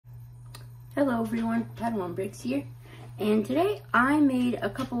Hello everyone, Padawan Bricks here, and today I made a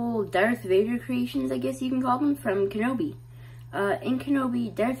couple Darth Vader creations, I guess you can call them, from Kenobi. In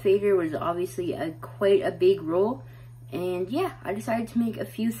Kenobi, Darth Vader was obviously quite a big role, and yeah, I decided to make a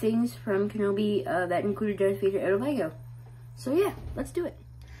few things from Kenobi that included Darth Vader out of Lego. So yeah, let's do it.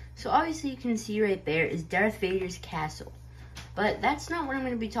 So obviously you can see right there is Darth Vader's castle, but that's not what I'm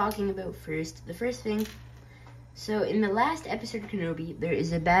going to be talking about first. The first thing, so in the last episode of Kenobi, there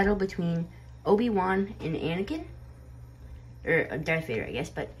is a battle between Obi-Wan and Anakin, or Darth Vader, I guess.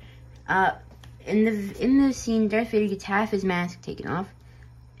 But in the scene, Darth Vader gets half his mask taken off.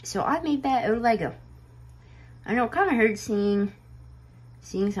 So I made that out of Lego. I know it kind of hurts seeing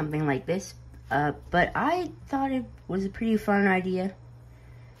something like this, but I thought it was a pretty fun idea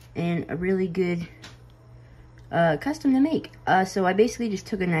and a really good custom to make. So I basically just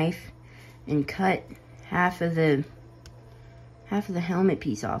took a knife and cut half of the helmet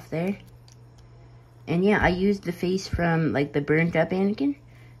piece off there. And yeah, I used the face from like the burnt up Anakin,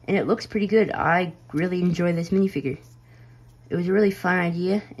 and it looks pretty good. I really enjoy this minifigure. It was a really fun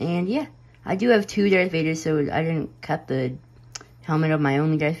idea, and yeah, I do have two Darth Vaders, so I didn't cut the helmet of my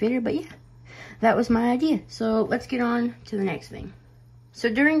only Darth Vader, but yeah, that was my idea. So let's get on to the next thing. So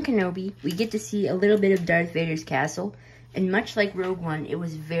during Kenobi, we get to see a little bit of Darth Vader's castle, and much like Rogue One, it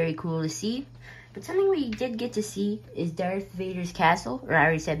was very cool to see. But something we did get to see is Darth Vader's castle, or I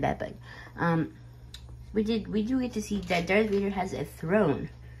already said that, but we do get to see that Darth Vader has a throne.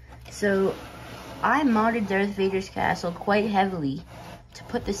 So I modded Darth Vader's castle quite heavily to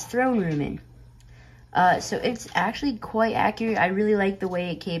put this throne room in. So it's actually quite accurate. I really like the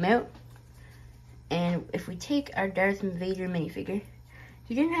way it came out. And if we take our Darth Vader minifigure,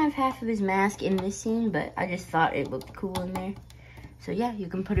 he didn't have half of his mask in this scene, but I just thought it looked cool in there. So yeah, you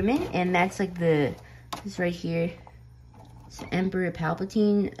can put him in, and that's like this right here. It's Emperor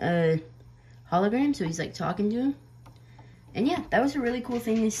Palpatine hologram, so he's like talking to him. And yeah, that was a really cool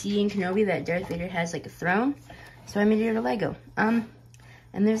thing to see in Kenobi, that Darth Vader has like a throne. So I made it out of Lego. And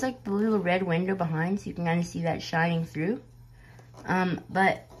there's like the little red window behind, so you can kind of see that shining through.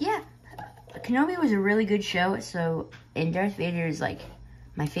 But yeah, Kenobi was a really good show. So, and Darth Vader is like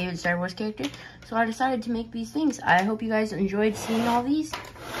my favorite Star Wars character, so I decided to make these things. I hope you guys enjoyed seeing all these.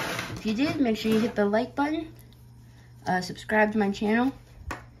 If you did, make sure you hit the like button, subscribe to my channel.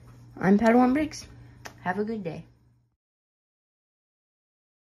 I'm Padawan Bricks. Have a good day.